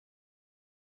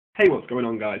Hey, what's going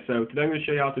on, guys? So today I'm going to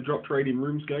show you how to drop trade in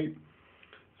Runescape.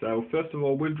 So first of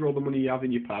all, withdraw the money you have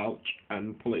in your pouch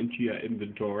and pull it into your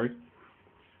inventory.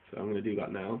 So I'm going to do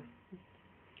that now.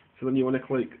 So then you want to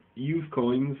click use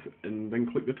coins and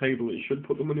then click the table. It should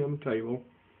put the money on the table.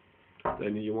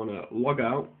 Then you want to log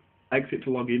out, exit to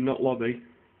log in, not lobby.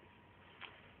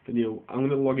 Then I'm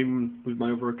going to log in with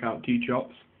my other account,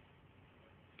 T-Chops.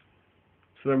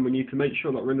 So then we need to make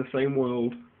sure that we're in the same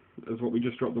world as what we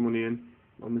just dropped the money in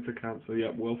on this account. So yeah,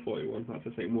 world 41, that's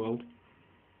the same world.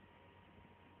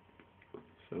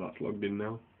 So that's logged in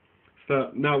now. So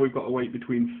now we've got to wait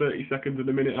between 30 seconds and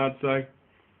a minute, I'd say,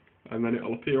 and then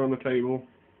it'll appear on the table.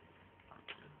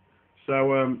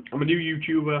 So I'm a new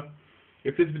YouTuber.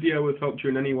 If this video has helped you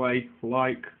in any way,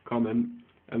 like, comment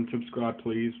and subscribe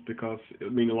please, because it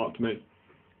would mean a lot to me,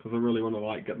 because I really want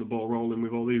to get the ball rolling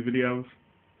with all these videos.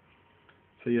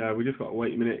 So yeah, we just got to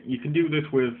wait a minute. You can do this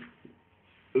with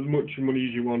as much money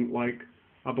as you want.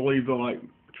 I believe the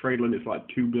trade limit's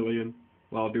 2 billion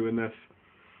while doing this.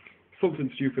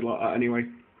 Something stupid like that anyway.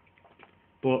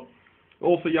 But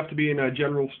also you have to be in a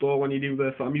general store when you do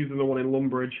this. I'm using the one in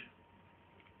Lumbridge.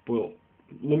 But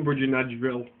Lumbridge and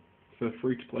Edgeville for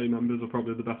free-to-play members are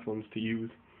probably the best ones to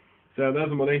use. So there's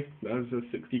the money. There's the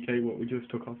 60k what we just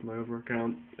took off my other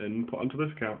account and put onto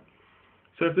this account.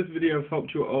 So if this video has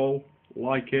helped you at all,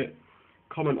 like it,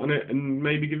 comment on it, and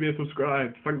maybe give me a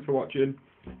subscribe. Thanks for watching.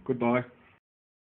 Goodbye.